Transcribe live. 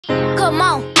Come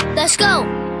on, let's go.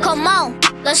 Come on,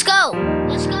 let's go.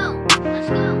 Let's go. Let's go. Let's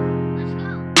go.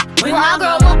 When I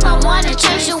grow up, I wanna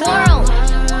change the world. When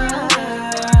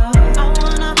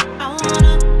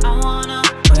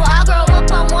I grow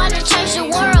up, I wanna change the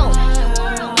world.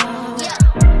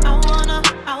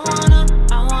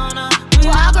 When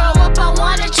I grow up, I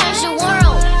wanna change the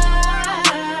world.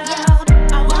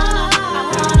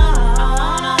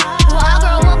 When I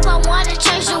grow up, I wanna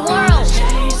change the world.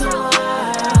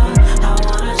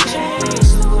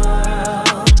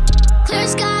 Clear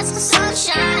skies,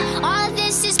 sunshine, all of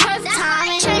this is perfect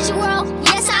timing. Change the world,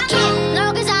 yes I can,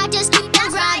 long as I just keep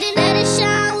on grinding. Let it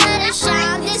shine,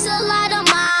 this a light of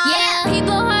mine. Yeah,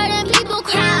 people hurting, people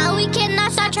crying, we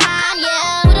cannot stop trying.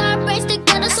 Yeah, put our brains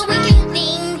together so we can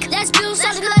think. Let's build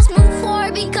something, let's move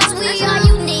forward because we are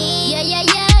unique. Yeah, yeah,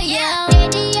 yeah, yeah.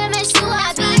 ADMS too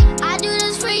happy, I do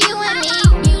this for you and me.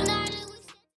 United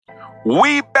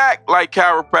We back like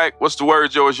chiroprac. What's the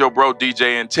word, Joe? It's your bro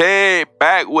DJ Nteg,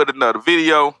 back with another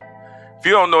video. If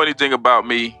you don't know anything about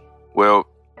me, well,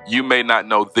 you may not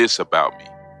know this about me.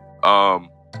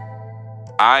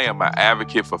 I am an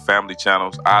advocate for family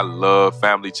channels. I love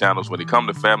family channels. When it comes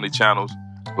to family channels,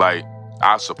 like,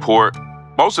 I support.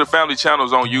 Most of the family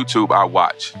channels on YouTube I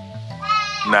watch.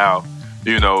 Now,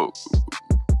 you know,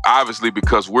 obviously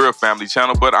because we're a family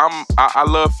channel, but I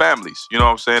love families. You know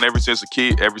what I'm saying? Ever since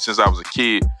I was a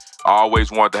kid, I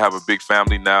always wanted to have a big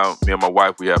family. Now, me and my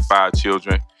wife, we have 5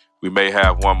 children. We may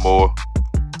have one more.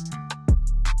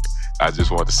 I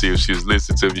just wanted to see if she was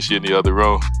listening to me. She in the other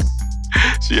room.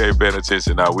 She ain't paying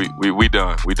attention now. We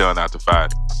done. We done after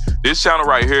 5. This channel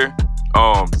right here,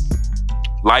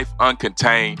 Life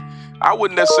Uncontained, I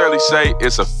wouldn't necessarily say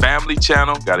it's a family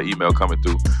channel. Got an email coming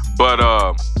through. But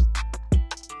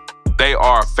they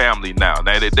are a family now.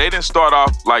 Now, they didn't start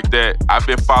off like that. I've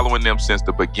been following them since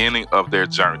the beginning of their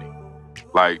journey.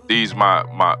 Like, these my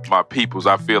peoples.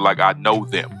 I feel like I know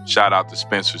them. Shout out to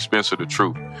Spencer the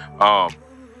Truth.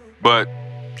 But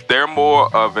they're more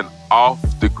of an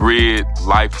off-the-grid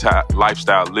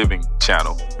lifestyle living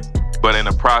channel. But in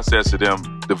the process of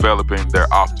them developing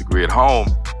their off-the-grid home,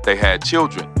 they had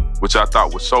children, which I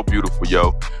thought was so beautiful,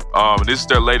 yo. This is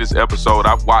their latest episode.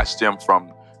 I've watched them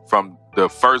from the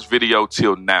first video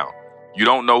till now. You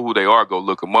don't know who they are, go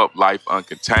look them up. Life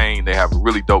Uncontained. They have a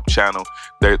really dope channel.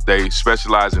 They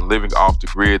specialize in living off the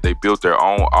grid. They built their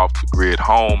own off the grid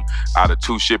home out of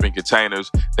 2 shipping containers.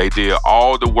 They did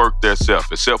all the work themselves,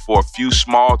 except for a few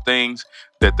small things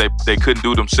that they couldn't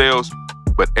do themselves.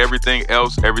 But everything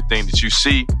else, everything that you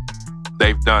see,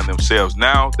 they've done themselves.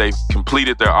 Now they've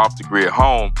completed their off the grid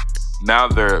home. Now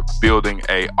they're building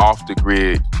a off the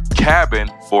grid cabin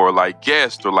for like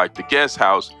guests, or like the guest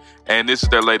house. And this is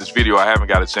their latest video. I haven't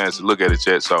got a chance to look at it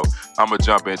yet, so I'm gonna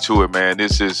jump into it, man.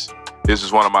 This is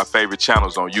one of my favorite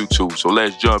channels on YouTube, so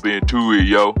let's jump into it,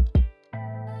 yo.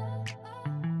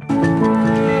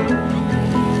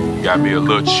 Got me a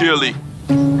little chili.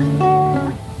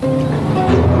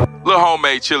 Little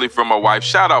homemade chili from my wife.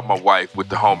 Shout out my wife with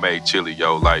the homemade chili,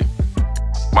 yo. Like,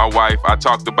 my wife, I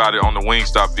talked about it on the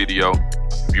Wingstop video.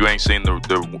 If you ain't seen the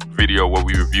video where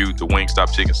we reviewed the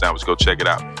Wingstop chicken sandwich, go check it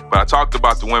out. But I talked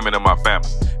about the women in my family.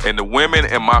 And the women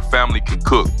in my family can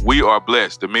cook. We are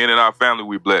blessed. The men in our family,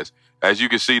 we blessed. As you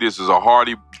can see, this is a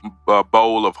hearty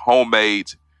bowl of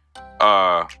homemade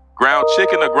ground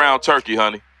chicken or ground turkey,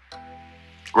 honey.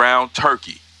 Ground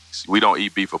turkey. We don't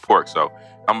eat beef or pork, so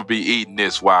I'm going to be eating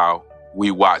this while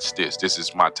we watch this. This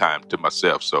is my time to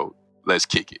myself, so let's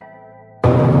kick it.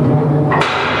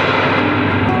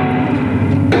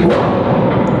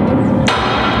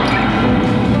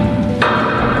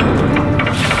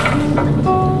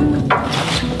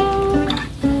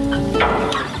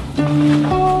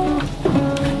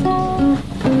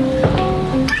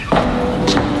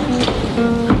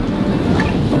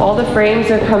 All the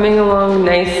frames are coming along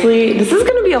nicely. This is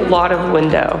gonna be a lot of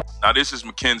window. Now this is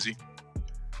Mackenzie.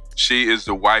 She is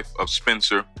the wife of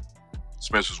Spencer.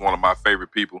 Spencer's one of my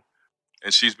favorite people.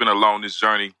 And she's been along this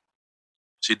journey.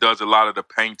 She does a lot of the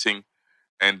painting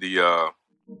and the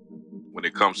when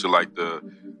it comes to like the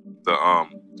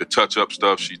touch-up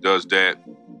stuff, she does that.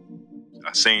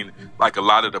 I've seen like a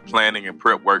lot of the planning and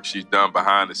prep work she's done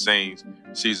behind the scenes.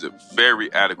 She's a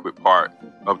very adequate part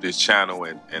of this channel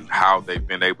and how they've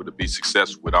been able to be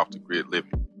successful with off the grid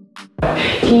living.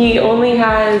 He only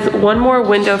has one more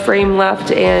window frame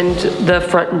left and the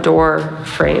front door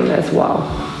frame as well.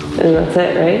 And that's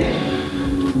it, right?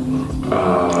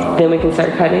 Then we can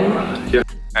start cutting. Yeah.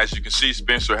 As you can see,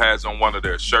 Spencer has on one of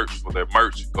their shirts for their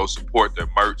merch. Go support their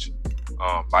merch.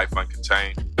 Life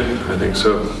Uncontained. I think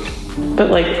so.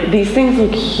 But like these things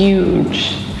look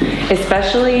huge,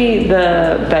 especially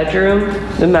the bedroom,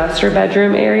 the master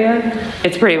bedroom area.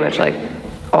 It's pretty much like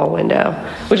all window,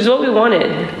 which is what we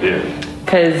wanted. Yeah.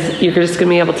 Because you're just gonna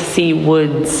be able to see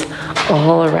woods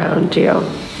all around you.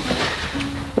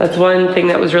 That's one thing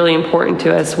that was really important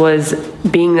to us, was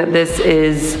being that this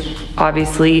is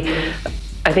obviously,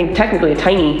 I think technically a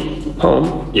tiny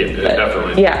home. Yeah,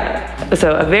 definitely. Yeah,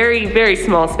 so a very, very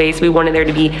small space. We wanted there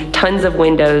to be tons of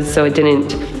windows so it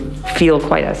didn't feel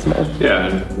quite as small. Yeah,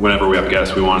 and whenever we have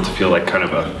guests, we want it to feel like kind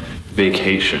of a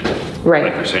vacation. Right.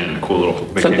 Like you're saying, a cool little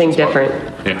vacation Something spot. different.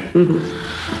 Yeah.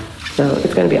 Mm-hmm. So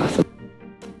it's gonna be awesome.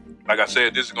 Like I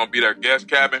said, this is gonna be their guest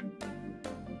cabin.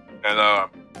 And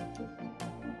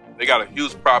they got a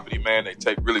huge property, man. They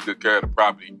take really good care of the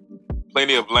property.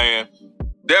 Plenty of land.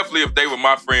 Definitely, if they were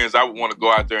my friends, I would want to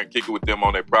go out there and kick it with them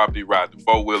on their property, ride the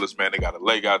four-wheelers, man. They got a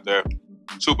lake out there.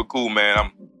 Super cool, man.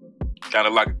 I'm kind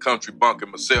of like a country bunker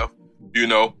myself, you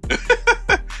know.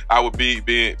 I would be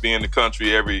in the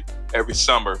country every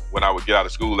summer when I would get out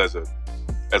of school as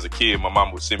a kid. My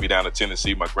mom would send me down to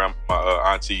Tennessee. My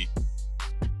auntie,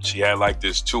 she had like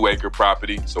this 2-acre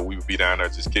property, so we would be down there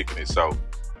just kicking it. So,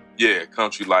 yeah,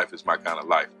 country life is my kind of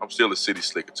life. I'm still a city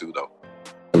slicker too, though.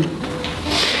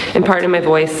 And pardon my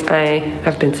voice, I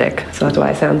have been sick, so that's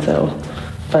why I sound so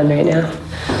fun right now.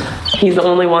 He's the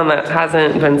only one that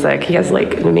hasn't been sick. He has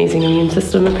like an amazing immune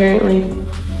system, apparently.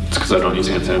 It's because I don't use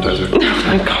hand sanitizer. Oh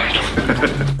my God.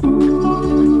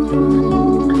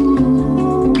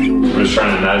 I'm just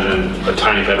trying to imagine a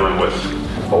tiny bedroom with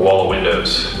a wall of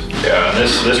windows. Yeah, in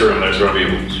this room, there's going to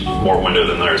be more window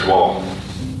than there's wall.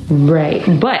 Right,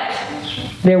 but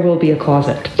there will be a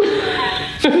closet.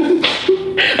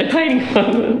 A tiny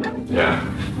closet. Yeah,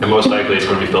 and most likely it's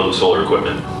going to be filled with solar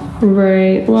equipment.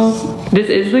 Right, well, this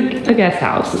is a guest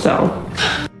house, so.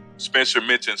 Spencer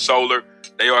mentioned solar.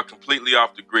 They are completely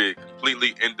off the grid,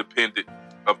 completely independent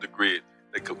of the grid.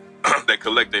 They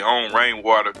collect their own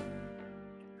rainwater.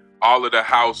 All of the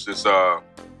houses, all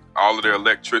of their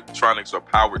electronics are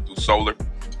powered through solar.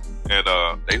 And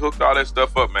they hooked all that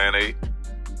stuff up, man. They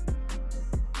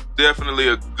definitely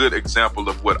a good example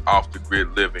of what off the grid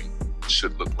living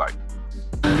should look like.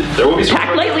 There will be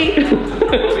Pack lightly.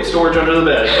 There will be storage under the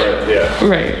bed, but yeah.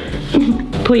 Right.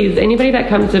 Please, anybody that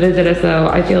comes to visit us though,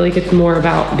 I feel like it's more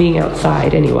about being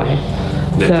outside anyway.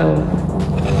 Yeah. So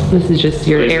this is just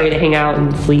your area to hang out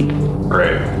and sleep.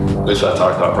 Right. At least that's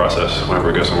our thought process.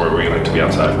 Whenever we go somewhere, we like to be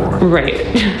outside more. Right.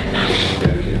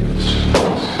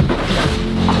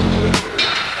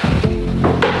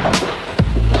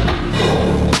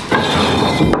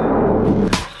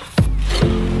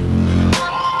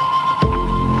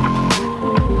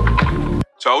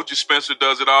 Told you Spencer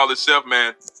does it all himself,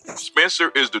 man.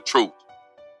 Spencer is the truth.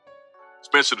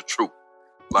 Spencer the truth.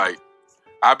 Like,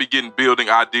 I be getting building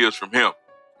ideas from him.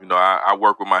 You know, I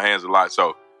work with my hands a lot.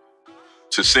 So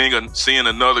to seeing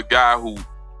another guy who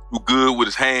good with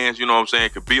his hands, you know what I'm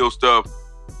saying, can build stuff,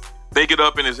 think it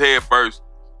up in his head first,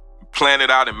 plan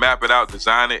it out and map it out,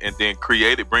 design it, and then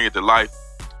create it, bring it to life,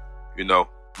 you know,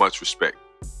 much respect.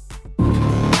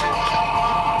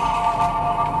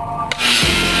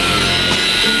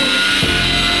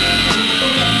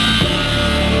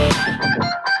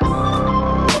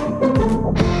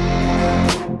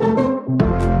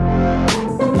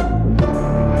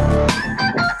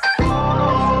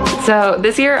 So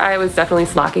this year I was definitely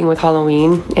slacking with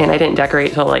Halloween and I didn't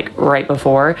decorate till like right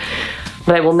before,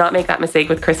 but I will not make that mistake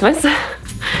with Christmas.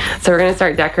 So we're gonna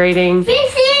start decorating.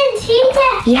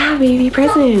 Presents! Yeah, baby,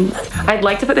 presents. I'd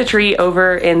like to put the tree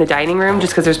over in the dining room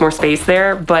just because there's more space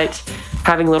there, but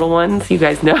having little ones, you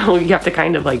guys know, you have to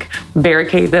kind of like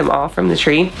barricade them off from the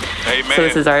tree. Amen. So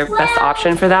this is our best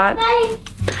option for that.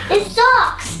 It's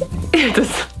socks!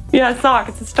 Yeah, sock,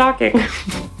 it's a stocking.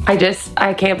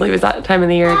 I can't believe it's that time of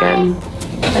the year again.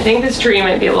 I think this tree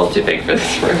might be a little too big for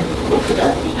this room.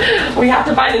 We have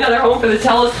to find another home for the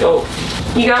telescope.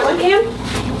 You got one, Cam?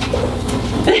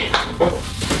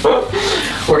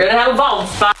 We're gonna have a bald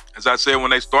spot. As I said,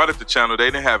 when they started the channel, they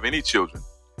didn't have any children.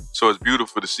 So it's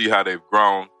beautiful to see how they've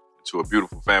grown into a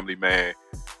beautiful family, man.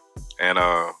 And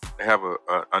they have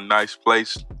a nice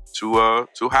place to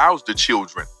house the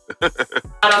children.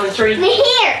 Out on the tree.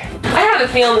 Here! I have a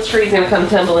feeling this tree's gonna come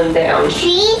tumbling down.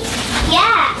 Cheese?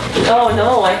 Yeah. Oh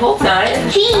no, I hope not.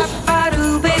 Cheese. 1,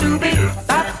 2, 3.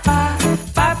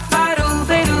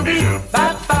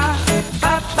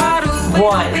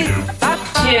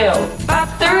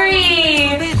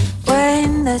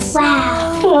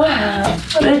 Wow. Wow,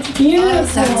 that's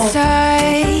beautiful.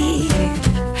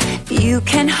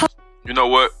 You know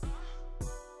what?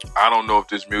 I don't know if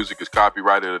this music is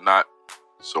copyrighted or not,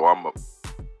 so I'm gonna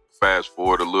fast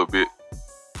forward a little bit.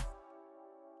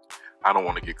 I don't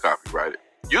want to get copyrighted.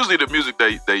 Usually the music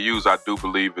they use, I do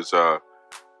believe is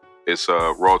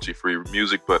royalty-free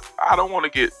music, but I don't want to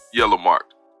get yellow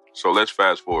marked. So let's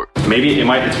fast forward. Maybe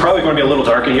it's probably going to be a little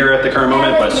dark in here at the current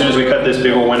moment, but as soon as we cut this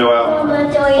big old window out,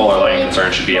 all our lighting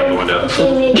concerns should be out the window.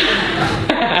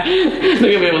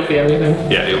 You'll be able to see everything.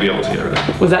 Yeah, you'll be able to see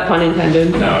everything. Was that pun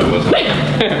intended? No, it wasn't.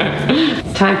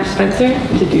 It's time for Spencer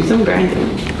to do some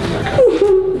grinding.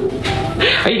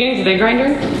 Are you getting to the grinder?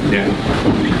 Yeah.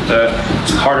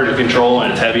 It's harder to control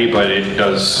and it's heavy, but it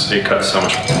cuts so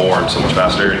much more and so much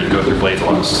faster, and you go through blades a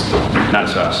lot, not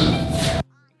as fast.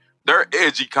 Their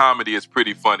edgy comedy is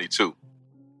pretty funny too.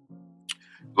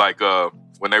 Like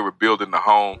when they were building the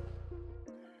home,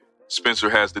 Spencer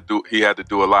had to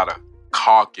do a lot of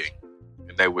caulking,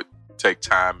 and they would take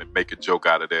time and make a joke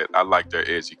out of that. I like their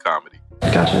edgy comedy.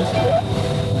 Gotcha.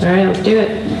 All right, let's do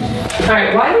it. All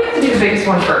right, why do we have to do the biggest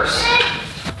one first?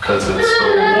 Because it's the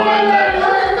one that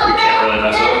we can't really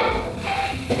mess up.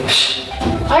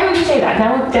 Why would you say that? Now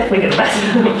we're definitely gonna mess it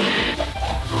up.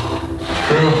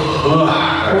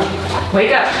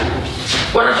 Wake up.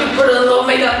 Why don't you put a little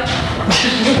makeup?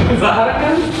 Is that how it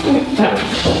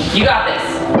goes? You got this.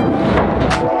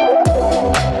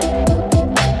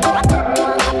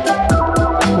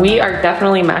 We are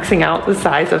definitely maxing out the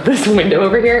size of this window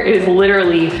over here. It is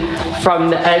literally from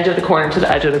the edge of the corner to the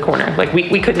edge of the corner. Like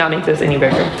we could not make this any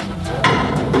bigger.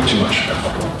 Too much.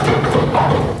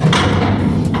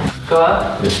 Go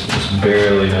up. Just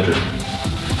barely nudge it.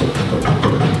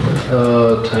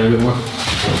 Tiny bit more.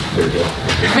 There you go.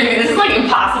 This is like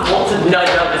impossible to nudge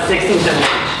up a 16th of an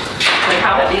inch. Like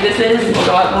how heavy this is.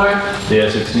 Go up more. Yeah,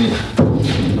 16.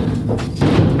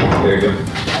 There you go.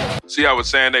 See, I was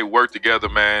saying they work together,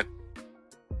 man.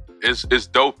 It's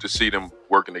dope to see them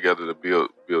working together to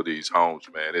build these homes,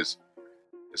 man. It's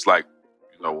like,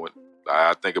 you know, when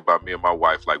I think about me and my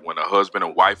wife, like when a husband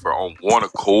and wife are on one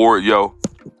accord, yo,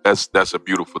 that's a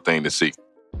beautiful thing to see.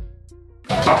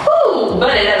 Ooh,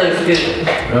 buddy, that looks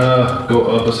good. Go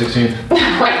up a 16.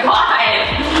 Like why?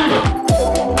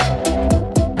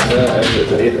 Actually,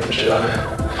 it's an 8th of a shit on it.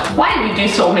 Why do we do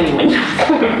so many windows?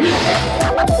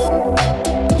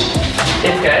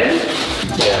 It's good?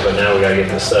 Yeah, but now we gotta get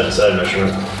the stud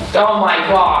measurement. Oh my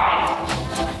god.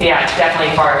 Yeah, it's definitely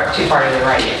too far to the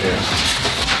right.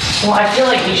 Yeah. Well, I feel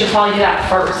like you should probably do that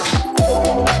first.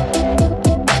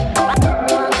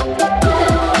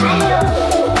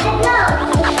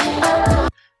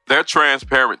 They're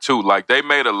transparent too. Like they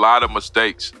made a lot of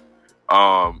mistakes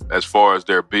as far as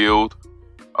their build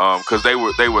because they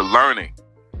were learning.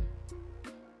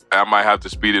 I might have to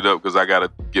speed it up because I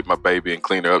gotta get my baby and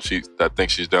clean her up. I think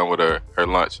she's done with her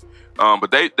lunch.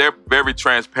 But they're very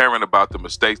transparent about the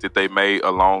mistakes that they made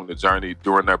along the journey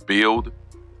during their build,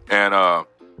 and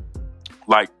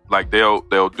like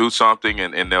they'll do something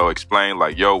and they'll explain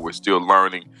like, yo, we're still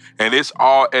learning, and it's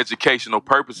all educational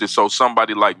purposes. So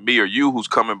somebody like me or you who's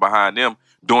coming behind them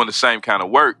doing the same kind of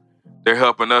work, they're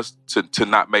helping us to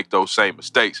not make those same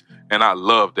mistakes, and I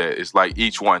love that. It's like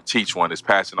each one teach one. It's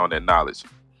passing on that knowledge.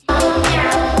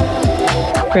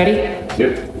 Ready?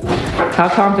 Yep. How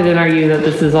confident are you that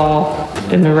this is all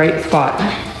in the right spot?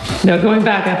 No going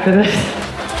back after this.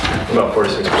 About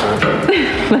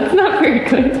 46%. That's not very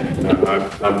good. No,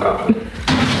 I'm confident.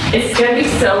 It's gonna be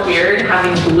so weird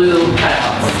having blue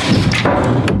cutouts.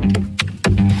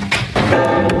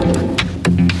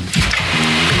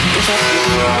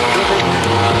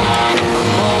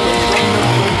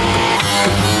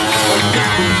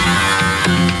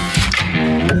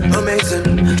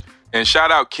 And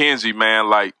shout out Kenzie, man.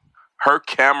 Like her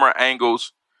camera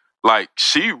angles, like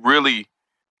she's really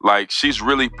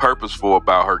purposeful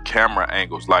about her camera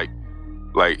angles. Like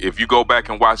if you go back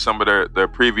and watch some of their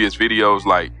previous videos,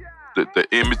 like the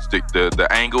image, the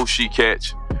angles she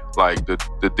catch, like the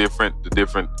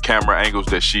different camera angles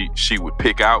that she would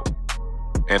pick out,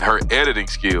 and her editing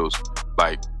skills,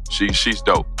 like she's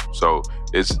dope. So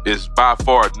it's by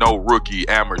far no rookie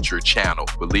amateur channel.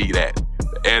 Believe that.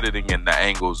 The editing and the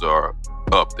angles are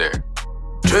up there.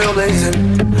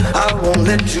 Trailblazing, I won't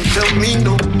let you tell me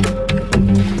no.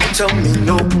 Tell me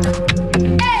no.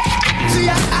 See,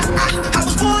 I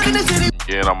was born in the city.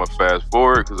 Again, I'm gonna fast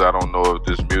forward because I don't know if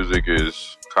this music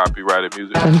is copyrighted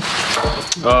music.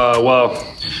 Well,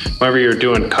 whenever you're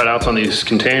doing cutouts on these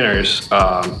containers,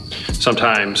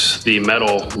 sometimes the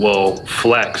metal will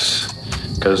flex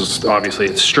because obviously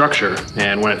it's structure,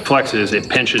 and when it flexes, it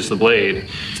pinches the blade.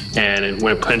 And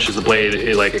when it pinches the blade,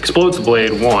 it like explodes the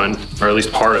blade, one, or at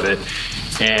least part of it.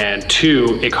 And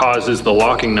two, it causes the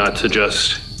locking nut to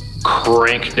just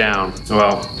crank down.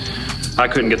 Well, I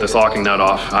couldn't get this locking nut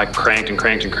off. I cranked and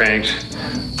cranked and cranked.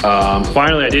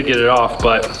 Finally, I did get it off,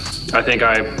 but I think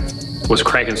I was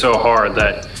cranking so hard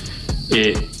that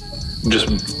it just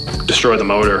destroyed the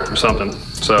motor or something.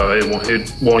 So it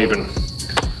won't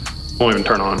even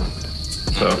turn on.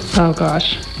 So. Oh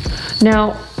gosh.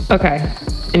 Now, okay,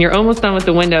 and you're almost done with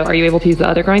the window. Are you able to use the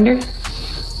other grinder?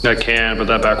 I can, but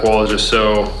that back wall is just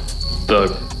so,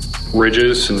 the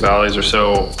ridges and valleys are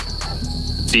so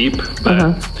deep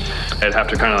that I'd have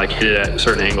to kind of like hit it at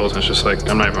certain angles. And it's just like,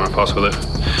 I'm not even gonna fuss with it.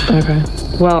 Okay.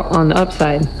 Well, on the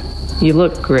upside, you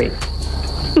look great.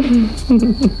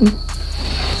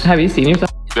 Have you seen yourself?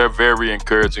 They're very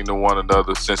encouraging to one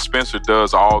another. Since Spencer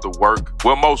does all the work,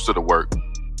 well, most of the work,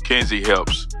 Kenzie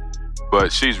helps.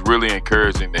 But she's really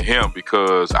encouraging to him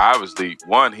because obviously,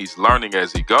 one, he's learning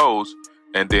as he goes.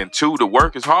 And then two, the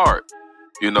work is hard,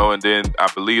 you know, and then I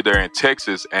believe they're in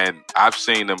Texas and I've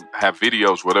seen them have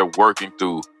videos where they're working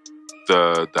through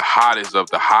the hottest of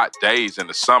the hot days in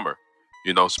the summer.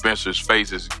 You know, Spencer's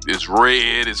face is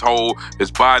red, his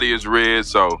body is red.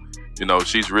 So, you know,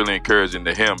 she's really encouraging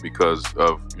to him because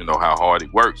of, you know, how hard he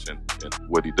works and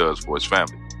what he does for his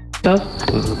family. So?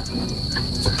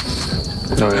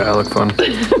 Oh yeah, I look fun.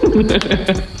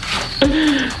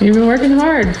 You've been working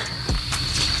hard.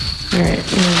 All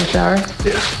right, you in the shower?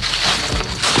 Yeah.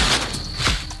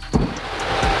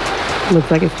 Looks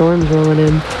like a storm's rolling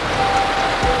in.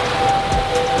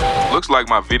 Looks like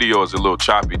my video is a little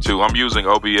choppy too. I'm using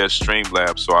OBS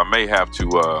Streamlabs, so I may have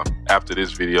to, after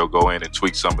this video, go in and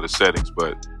tweak some of the settings,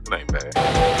 but it ain't bad.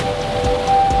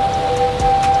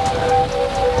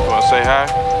 You wanna say hi?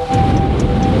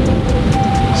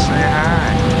 Say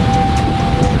hi.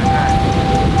 Say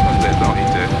hi. Don't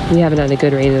eat that. We haven't had a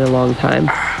good rain in a long time.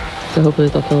 So hopefully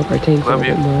they'll fill up our tanks a little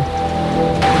bit more.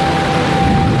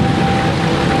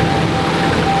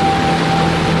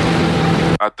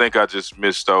 I think I just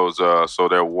missed those. So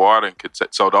they're water,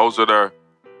 so those are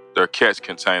their catch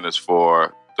containers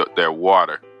for their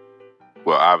water.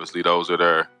 Well, obviously those are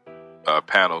their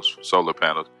panels, solar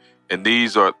panels. And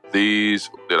these,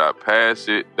 did I pass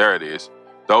it? There it is.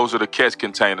 Those are the catch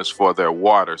containers for their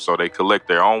water. So they collect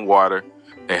their own water.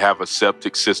 They have a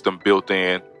septic system built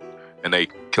in. And they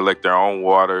collect their own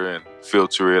water and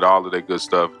filter it, all of that good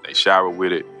stuff. They shower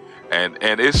with it. And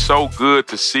it's so good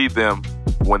to see them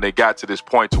when they got to this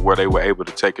point to where they were able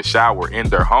to take a shower in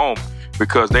their home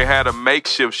because they had a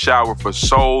makeshift shower for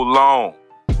so long.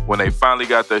 When they finally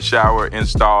got their shower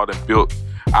installed and built,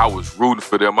 I was rooting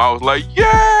for them. I was like,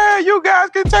 yeah, you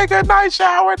guys can take a nice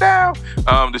shower now.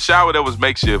 The shower that was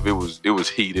makeshift, it was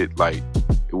heated, like,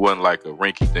 it wasn't like a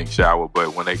rinky-dink shower,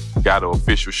 but when they got an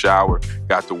official shower,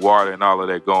 got the water and all of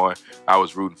that going, I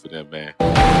was rooting for them, man.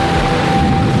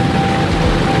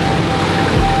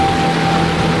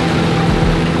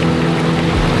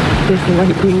 This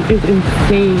lightning is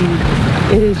insane.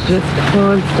 It is just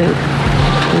constant.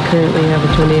 We currently have a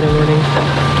tornado warning.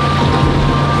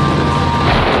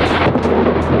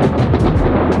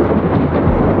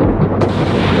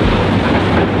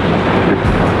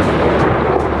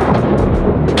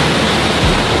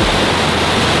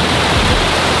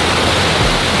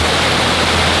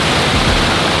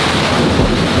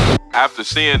 After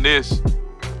seeing this,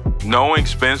 knowing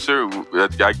Spencer,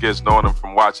 I guess knowing him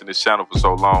from watching this channel for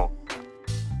so long,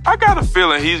 I got a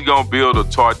feeling he's gonna build a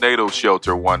tornado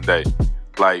shelter one day.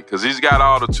 Like, cause he's got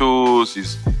all the tools,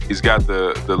 he's got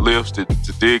the lifts to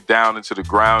dig down into the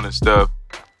ground and stuff.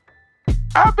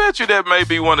 I bet you that may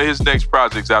be one of his next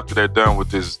projects after they're done with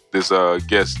this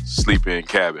guest sleeping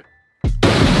cabin.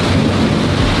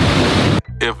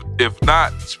 If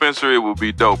not, Spencer, it would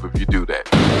be dope if you do that.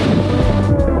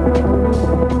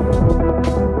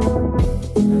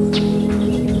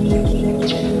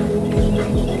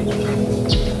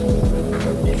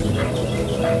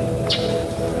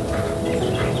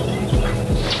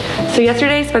 So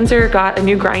yesterday, Spencer got a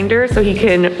new grinder so he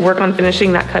can work on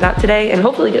finishing that cutout today and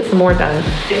hopefully get some more done.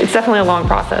 It's definitely a long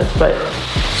process, but...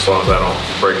 As long as I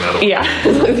don't break another one. Yeah,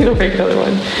 as long as you don't break another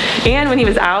one. And when he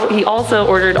was out, he also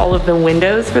ordered all of the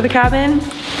windows for the cabin.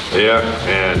 Yeah,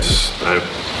 and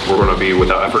we're gonna be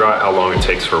without, I forgot how long it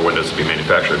takes for windows to be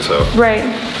manufactured, so. Right.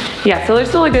 Yeah, so there's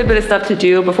still a good bit of stuff to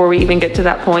do before we even get to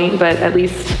that point, but at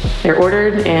least they're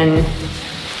ordered and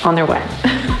on their way.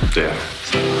 Yeah.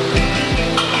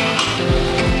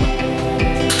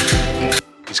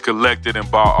 He's collected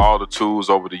and bought all the tools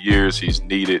over the years he's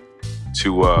needed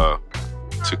to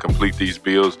complete these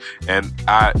builds. And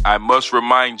I must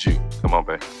remind you, come on,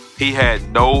 babe, he had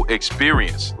no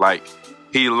experience. Like,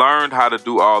 he learned how to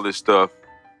do all this stuff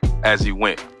as he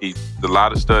went. A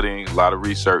lot of studying, a lot of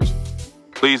research.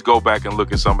 please go back and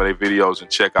look at some of their videos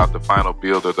and check out the final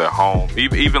build of their home.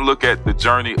 Even look at the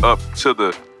journey up to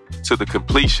the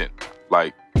completion.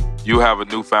 Like, you have a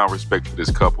newfound respect for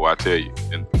this couple, I tell you,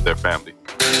 and their family.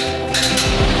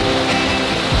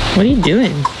 What are you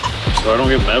doing? So I don't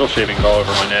get metal shaving all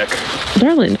over my neck.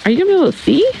 Darling, are you gonna be able to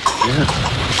see?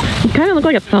 Yeah. You kind of look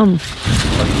like a thumb.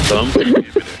 Thumb?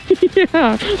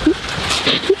 Yeah.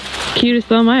 Cutest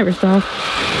thumb I ever saw.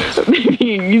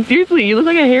 Seriously, you look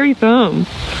like a hairy thumb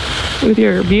with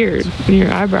your beard and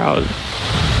your eyebrows.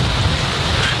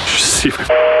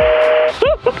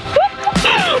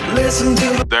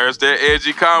 There's that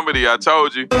edgy comedy, I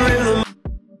told you.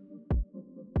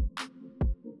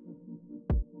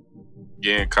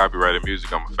 Again, copyrighted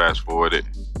music, I'm gonna fast forward it.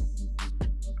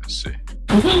 Let's see.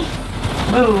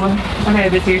 Oh, okay,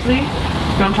 but seriously,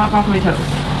 don't chop off my toes.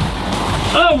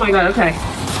 Oh my god, okay.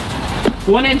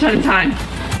 1 inch at a time.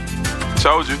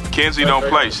 Told you, Kenzie don't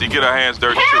play. She get her hands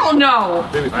dirty Hell too. no!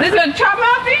 This is gonna chop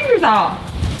my fingers off.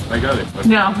 I got it.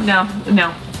 No.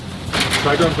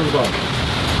 Try going from the bottom.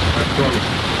 I promise.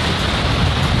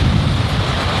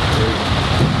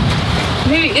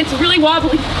 Baby, it's really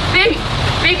wobbly. Baby.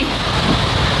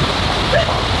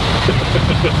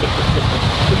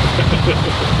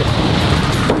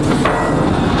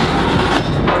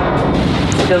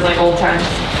 Feels like old times.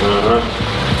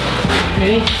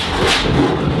 Ready?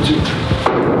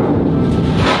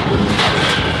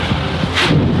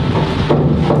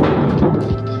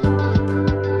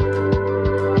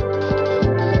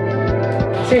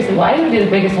 Seriously, why did we do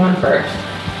the biggest one first?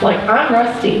 Like, I'm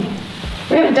rusty.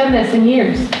 We haven't done this in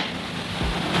years.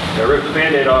 Gotta rip the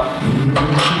Band-Aid off.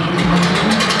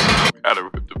 Gotta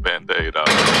rip the Band-Aid off.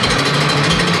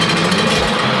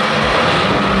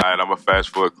 Alright, I'm gonna fast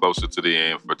forward closer to the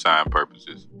end for time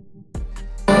purposes.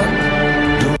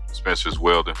 Spencer's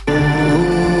welding. Do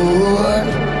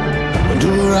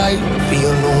right,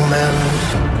 feel no man.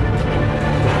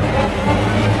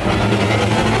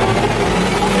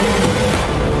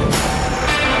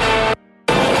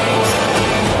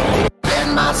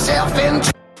 Myself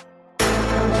into.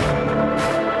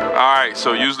 Alright,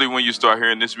 so usually when you start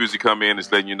hearing this music come in,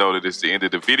 it's letting you know that it's the end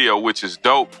of the video, which is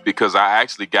dope because I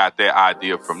actually got that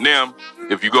idea from them.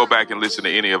 If you go back and listen to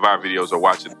any of our videos or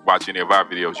watch any of our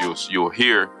videos, you'll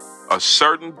hear a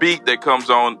certain beat that comes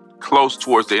on close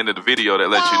towards the end of the video that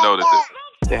lets you know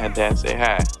that Dad, say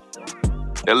hi.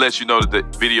 That lets you know that the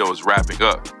video is wrapping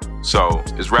up. So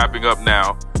it's wrapping up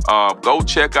now. Go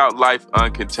check out Life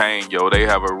Uncontained, yo. They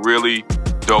have a really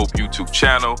dope YouTube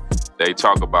channel. They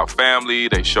talk about family.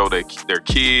 They show their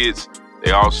kids.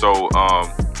 They also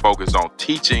focus on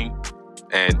teaching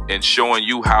and showing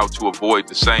you how to avoid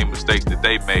the same mistakes that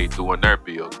they made doing their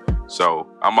build. So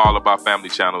I'm all about family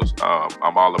channels.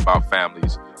 I'm all about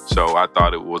families. So I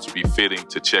thought it was befitting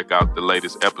to check out the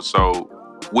latest episode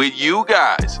with you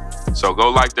guys. So go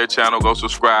like their channel, go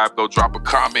subscribe, go drop a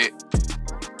comment.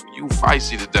 You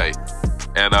feisty today.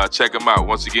 And check them out.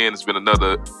 Once again, it's been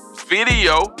another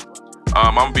video.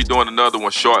 I'm gonna be doing another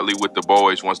one shortly with the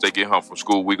boys. Once they get home from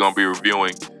school, we're gonna be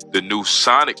reviewing the new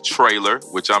Sonic trailer,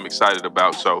 which I'm excited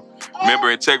about. So remember,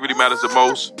 integrity matters the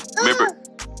most. Remember,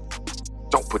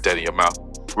 don't put that in your mouth.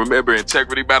 Remember,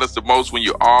 integrity matters the most when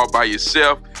you're all by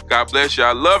yourself. God bless you.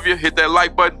 I love you. Hit that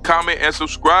like button, comment, and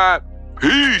subscribe.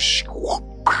 Peace.